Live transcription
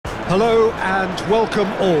Hello and welcome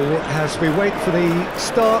all as we wait for the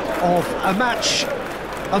start of a match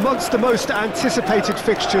amongst the most anticipated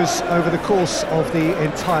fixtures over the course of the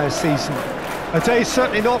entire season. A day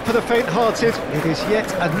certainly not for the faint-hearted. It is yet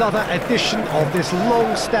another edition of this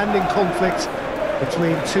long-standing conflict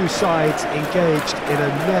between two sides engaged in a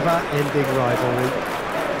never-ending rivalry.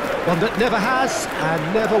 One that never has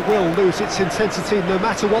and never will lose its intensity, no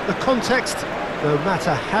matter what the context, no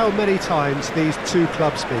matter how many times these two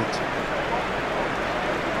clubs meet.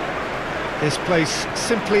 This place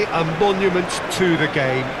simply a monument to the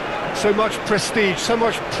game. So much prestige, so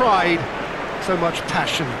much pride, so much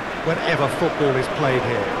passion whenever football is played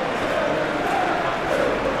here.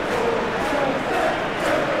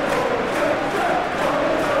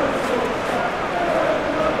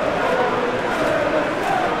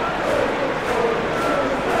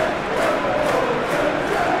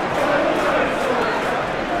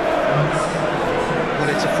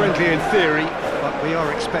 In theory, but we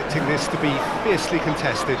are expecting this to be fiercely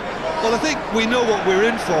contested. Well, I think we know what we're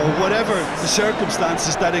in for, whatever the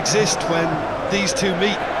circumstances that exist when these two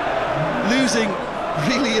meet. Losing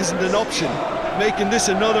really isn't an option, making this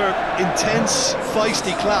another intense,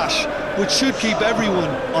 feisty clash, which should keep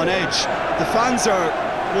everyone on edge. The fans are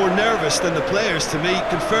more nervous than the players, to me,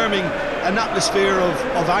 confirming an atmosphere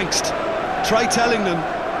of angst. Try telling them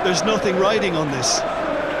there's nothing riding on this.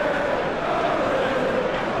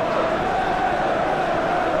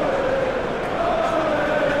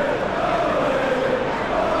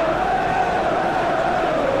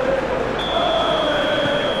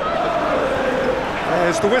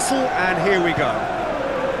 There's the whistle, and here we go.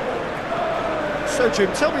 So,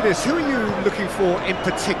 Jim, tell me this, who are you looking for in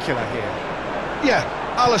particular here? Yeah,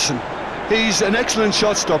 Alisson. He's an excellent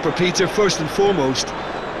shot stopper, Peter, first and foremost,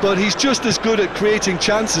 but he's just as good at creating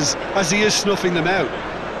chances as he is snuffing them out.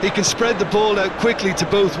 He can spread the ball out quickly to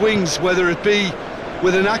both wings, whether it be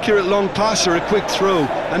with an accurate long pass or a quick throw,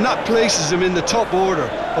 and that places him in the top order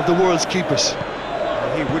of the world's keepers.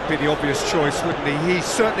 He would be the obvious choice, wouldn't he? He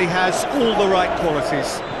certainly has all the right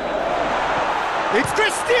qualities. It's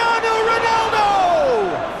Cristiano Ronaldo!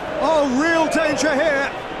 Oh, real danger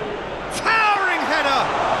here. Towering header!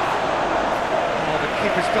 Oh, the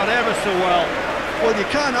keeper's done ever so well. Well, you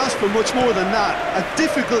can't ask for much more than that. A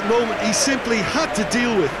difficult moment he simply had to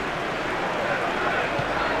deal with.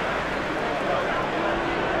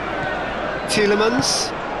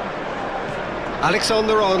 Tielemans.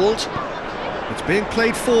 Alexander-Arnold. It's being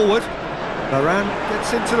played forward. Varane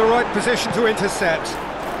gets into the right position to intercept.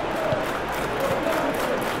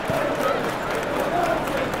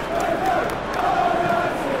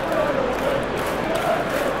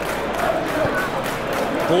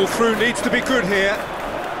 Ball through needs to be good here.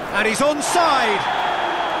 And he's onside.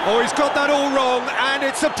 Oh, he's got that all wrong, and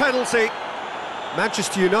it's a penalty.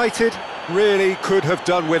 Manchester United really could have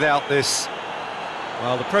done without this.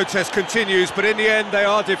 Well, the protest continues, but in the end they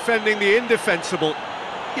are defending the indefensible.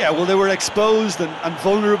 Yeah, well, they were exposed and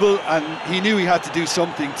vulnerable, and he knew he had to do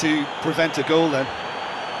something to prevent a goal then.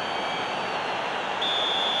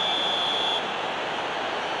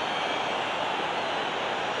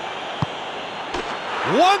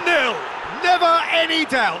 "1-0, never any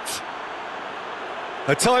doubt."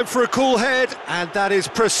 A time for a cool head, and that is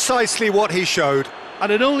precisely what he showed.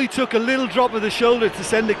 And it only took a little drop of the shoulder to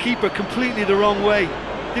send the keeper completely the wrong way.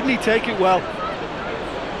 Didn't he take it well?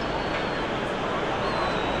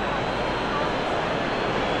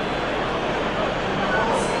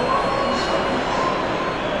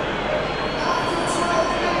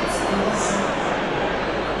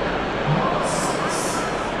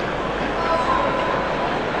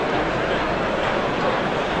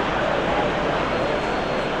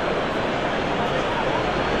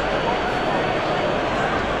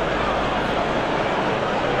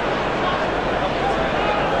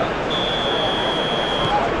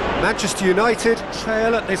 Manchester United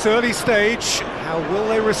trail at this early stage. How will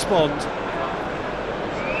they respond?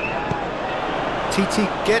 TT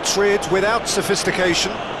gets rid without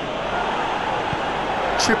sophistication.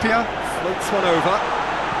 Trippier floats one over.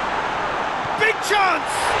 Big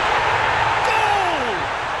chance! Goal!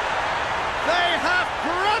 They have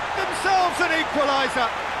grabbed themselves an equaliser.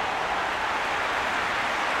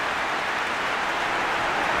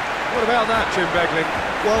 What about that, Jim Beglin?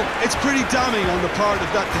 Well, it's pretty damning on the part of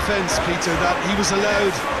that defence, Peter, that he was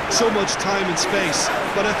allowed so much time and space.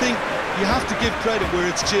 But I think you have to give credit where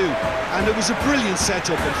it's due, and it was a brilliant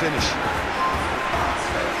setup and finish.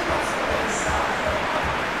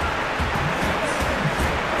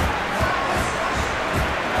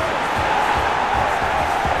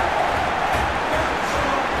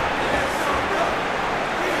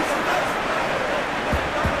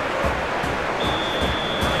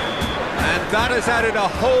 That has added a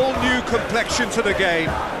whole new complexion to the game.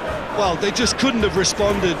 Well, they just couldn't have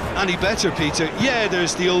responded any better, Peter. Yeah,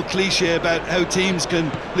 there's the old cliche about how teams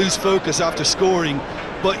can lose focus after scoring,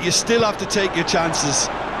 but you still have to take your chances.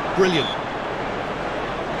 Brilliant.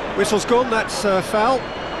 Whistle's gone, that's foul.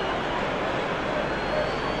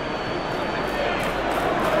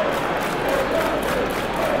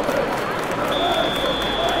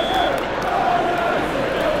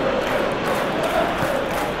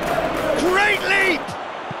 Great leap!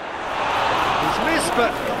 He's missed,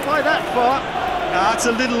 but not by that far. That's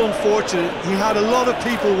a little unfortunate. He had a lot of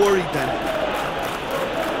people worried then.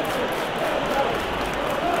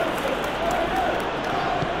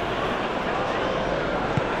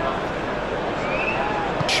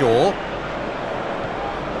 Shaw.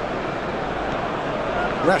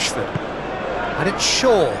 Rashford. And it's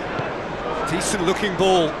Shaw. Decent looking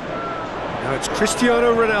ball. Now it's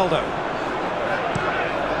Cristiano Ronaldo.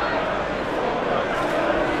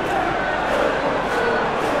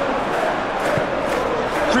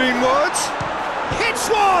 Greenwood. Hits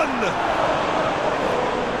one!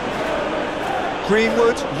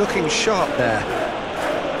 Greenwood looking sharp there.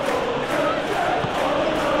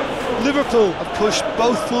 Liverpool have pushed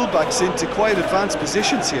both fullbacks into quite advanced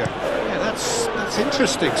positions here. Yeah, that's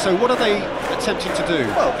interesting. So what are they attempting to do?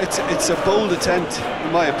 Well, it's a bold attempt,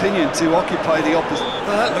 in my opinion, to occupy the opposite.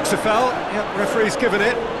 Well, that looks a foul. Yep, referee's given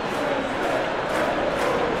it.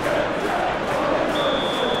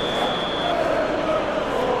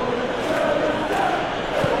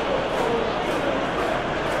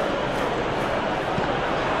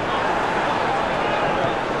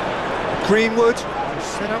 Greenwood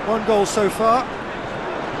set up one goal so far.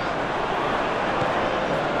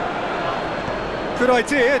 Good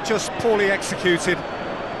idea, just poorly executed.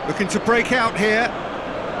 Looking to break out here.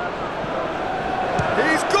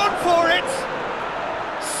 He's gone for it!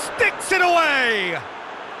 Sticks it away!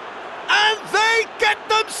 And they get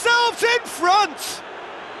themselves in front!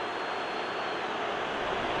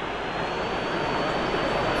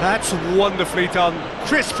 That's wonderfully done.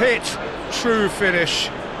 Crisp hit, true finish.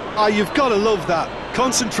 Ah, you've got to love that.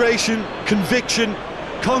 Concentration, conviction,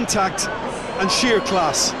 contact, and sheer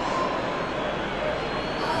class.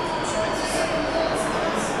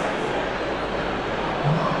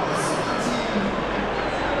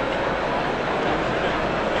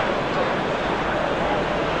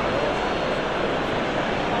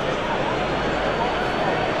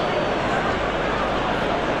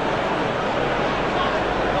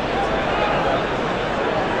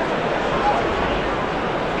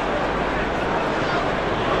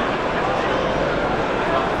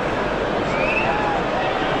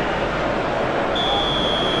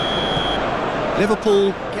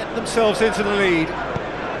 Liverpool get themselves into the lead.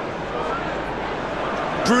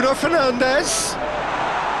 Bruno Fernandes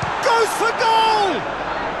goes for goal!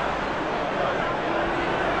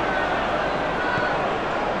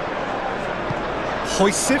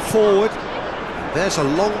 Hoists it forward. There's a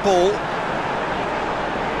long ball.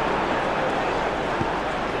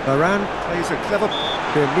 Varane plays a clever...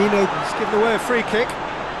 Firmino has given away a free kick.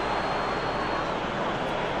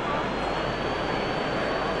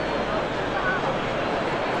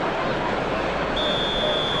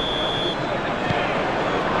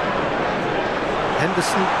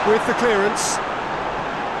 Henderson with the clearance.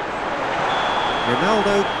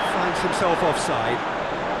 Ronaldo finds himself offside.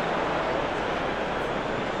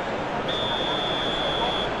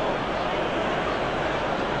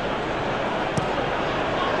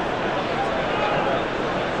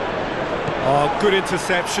 Oh, good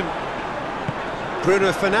interception.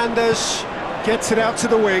 Bruno Fernandes gets it out to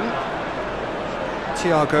the wing.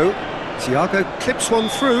 Thiago clips one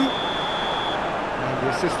through. The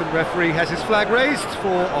assistant referee has his flag raised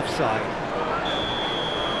for offside.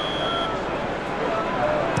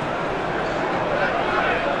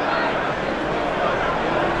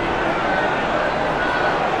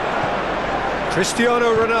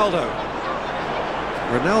 Cristiano Ronaldo.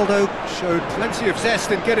 Ronaldo showed plenty of zest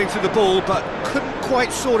in getting to the ball, but couldn't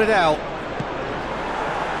quite sort it out.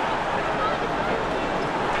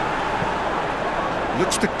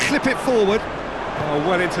 Looks to clip it forward. Oh,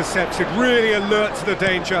 well intercepted, really alert to the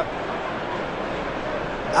danger.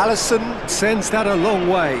 Alisson sends that a long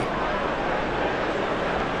way.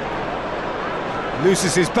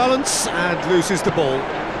 Loses his balance and loses the ball.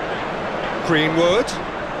 Greenwood.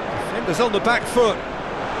 Defenders on the back foot.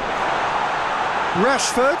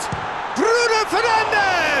 Rashford. Bruno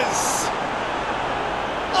Fernandes!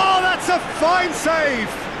 Oh, that's a fine save!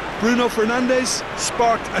 Bruno Fernandes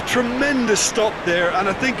sparked a tremendous stop there, and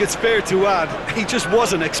I think it's fair to add, he just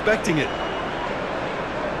wasn't expecting it.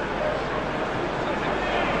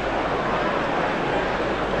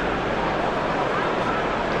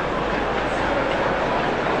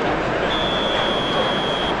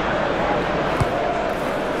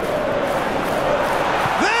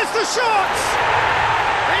 shot!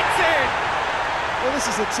 It's in! Well, this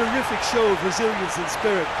is a terrific show of resilience and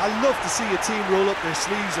spirit. I love to see a team roll up their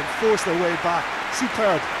sleeves and force their way back.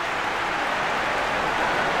 Superb.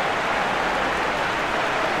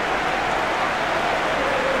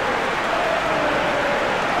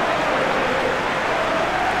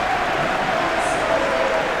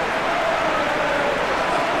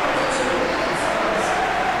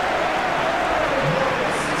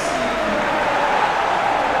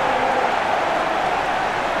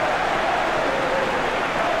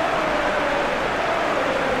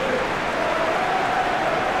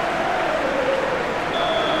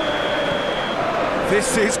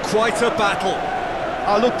 This is quite a battle.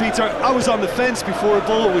 Look, Peter, I was on the fence before a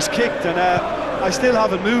ball was kicked, and I still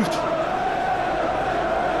haven't moved.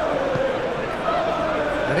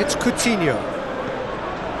 And it's Coutinho.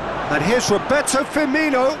 And here's Roberto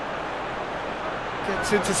Firmino.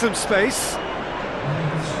 Gets into some space.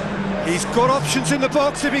 He's got options in the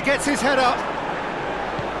box if he gets his head up.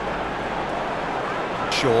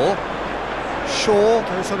 Shaw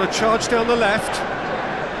goes on a charge down the left.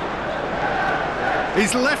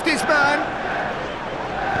 He's left his man.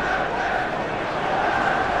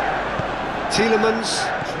 Tielemans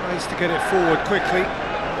tries to get it forward quickly.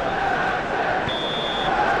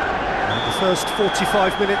 And the first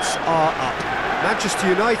 45 minutes are up. Manchester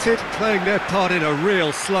United playing their part in a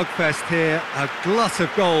real slugfest here. A glut of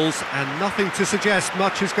goals and nothing to suggest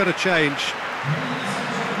much is going to change.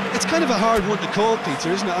 It's kind of a hard one to call, Peter,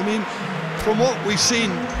 isn't it? I mean, from what we've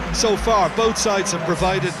seen so far, both sides have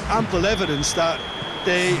provided ample evidence that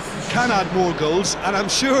they can add more goals, and I'm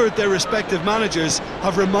sure their respective managers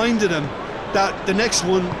have reminded them that the next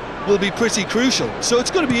one will be pretty crucial. So it's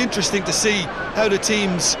going to be interesting to see how the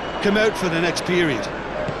teams come out for the next period.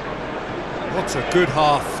 What a good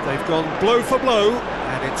half. They've gone blow for blow,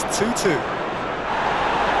 and it's 2-2.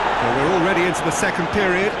 Well, we're already into the second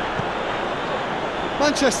period.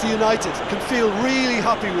 Manchester United can feel really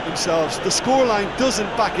happy with themselves. The scoreline doesn't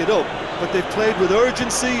back it up, but they've played with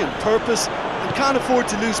urgency and purpose and can't afford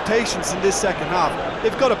to lose patience in this second half.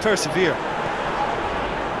 They've got to persevere.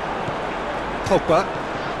 Pogba.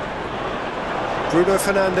 Bruno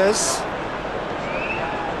Fernandes.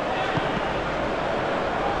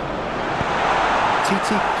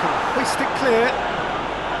 Titi can hoist it clear.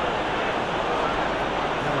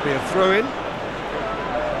 That'll be a throw-in.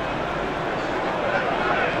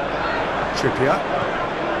 Trippier.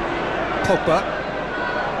 Pogba.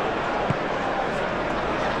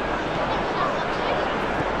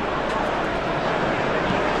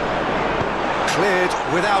 Cleared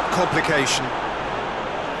without complication.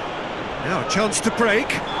 Now a chance to break.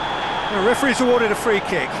 The referee's awarded a free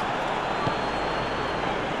kick.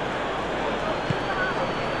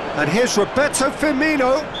 And here's Roberto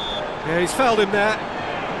Firmino. Yeah, he's fouled him there.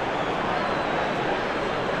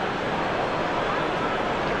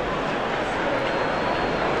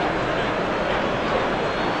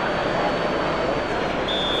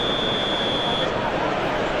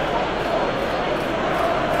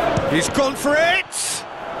 He's gone for it!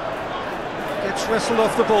 Gets wrestled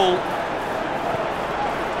off the ball.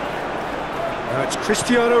 Now it's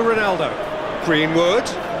Cristiano Ronaldo. Greenwood.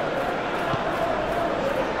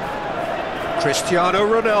 Cristiano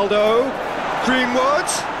Ronaldo. Greenwood.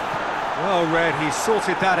 Well read, he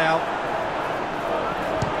sorted that out.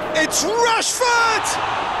 It's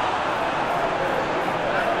Rashford!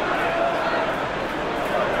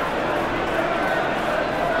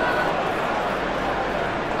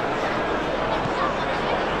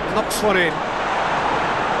 Knocks one in.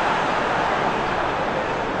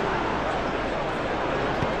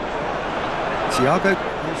 Thiago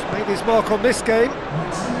has made his mark on this game.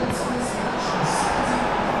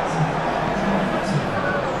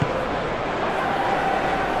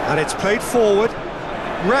 And it's played forward.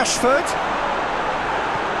 Rashford.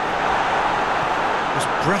 Just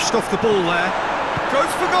brushed off the ball there.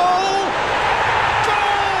 Goes for goal!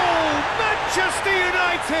 Goal! Manchester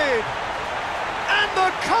United! And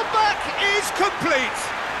the comeback is complete.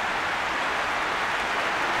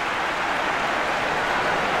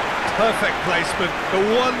 Perfect placement, the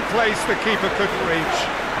one place the keeper couldn't reach.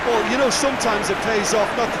 Well, you know, sometimes it pays off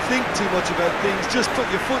not to think too much about things, just put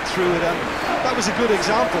your foot through it, and that was a good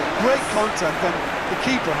example. Great contact, and the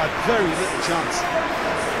keeper had very little chance.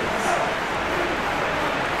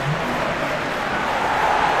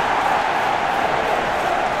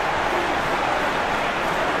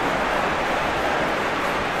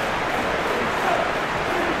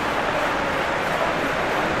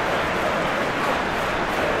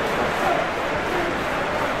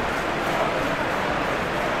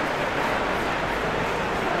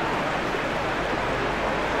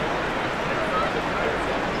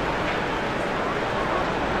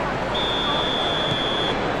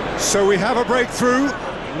 So we have a breakthrough.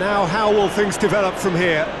 Now how will things develop from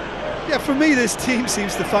here? Yeah, for me this team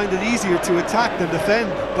seems to find it easier to attack than defend,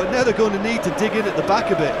 but now they're going to need to dig in at the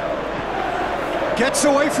back a bit. Gets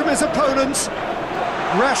away from his opponents.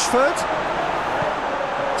 Rashford.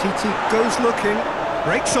 TT goes looking.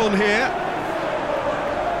 Breaks on here.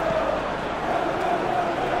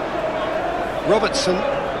 Robertson.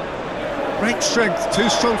 Great strength, too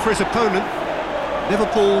strong for his opponent.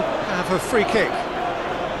 Liverpool have a free kick.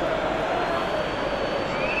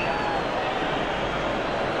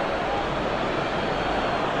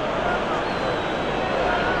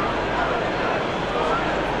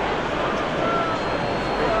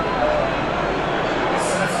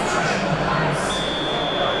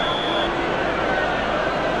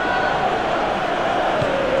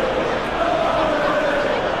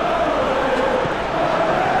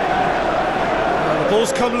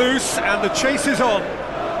 Ball's come loose and the chase is on.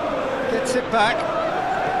 Gets it back.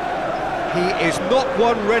 He is not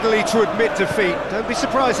one readily to admit defeat. Don't be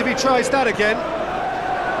surprised if he tries that again.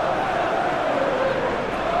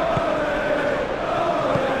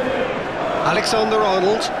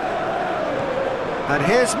 Alexander-Arnold. And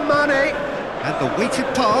here's Mane. And the weighted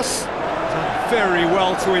pass. Done very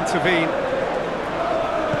well to intervene.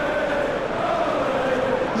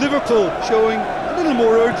 Liverpool showing a little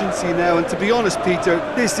more urgency now, and to be honest, Peter,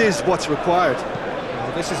 this is what's required.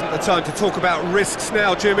 Well, this isn't the time to talk about risks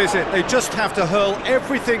now, Jim, is it? They just have to hurl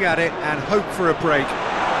everything at it and hope for a break.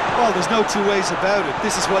 Well, there's no two ways about it.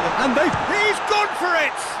 This is what... And he's gone for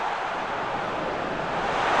it!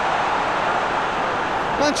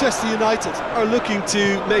 Manchester United are looking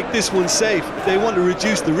to make this one safe. They want to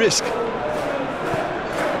reduce the risk.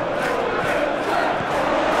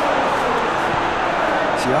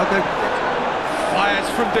 Thiago fires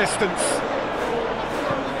from distance.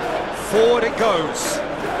 Forward it goes.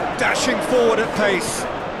 Dashing forward at pace.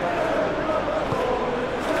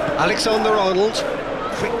 Alexander-Arnold.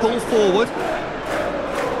 Quick ball forward.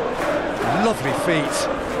 Lovely feet.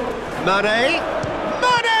 Mane.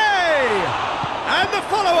 Mane! And the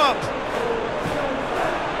follow-up.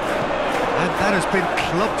 And that has been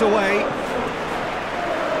clubbed away.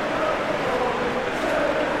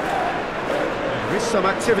 There is some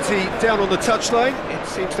activity down on the touchline. It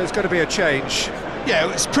seems there's going to be a change.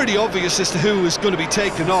 Yeah, it's pretty obvious as to who was going to be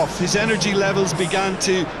taken off. His energy levels began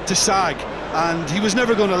to sag, and he was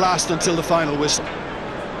never going to last until the final whistle.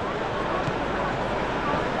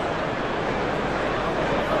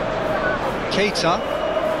 Keita.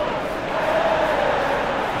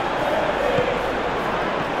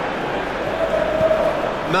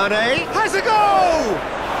 Mane has a goal!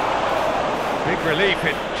 Big relief,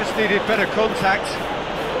 it just needed better contact.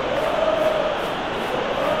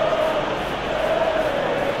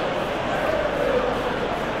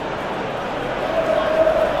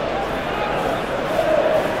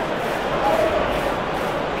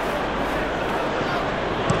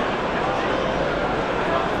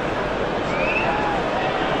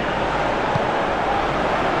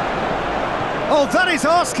 Oh, that is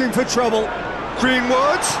asking for trouble.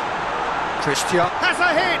 Greenwood. Christian has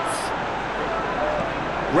a hit.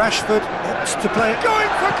 Rashford opts to play it. Going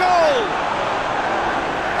for goal!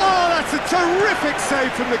 Oh, that's a terrific save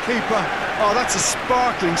from the keeper. Oh, that's a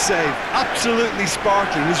sparkling save. Absolutely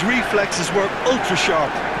sparkling. His reflexes were ultra sharp.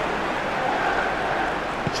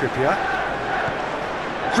 Trippier.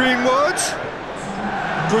 Greenwood.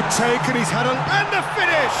 Good take, and he's had and the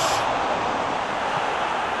finish!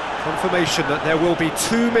 Confirmation that there will be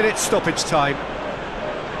 2 minutes stoppage time.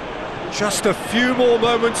 Just a few more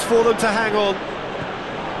moments for them to hang on.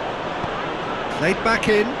 Played back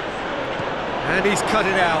in, and he's cut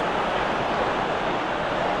it out.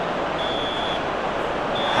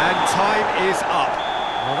 And time is up.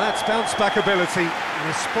 Well, that's bounce-back ability,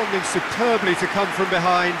 responding superbly to come from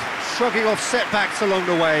behind, shrugging off setbacks along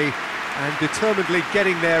the way, and determinedly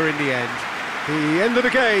getting there in the end. The end of the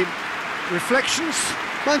game. Reflections?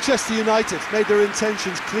 Manchester United made their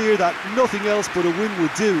intentions clear that nothing else but a win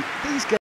would do. These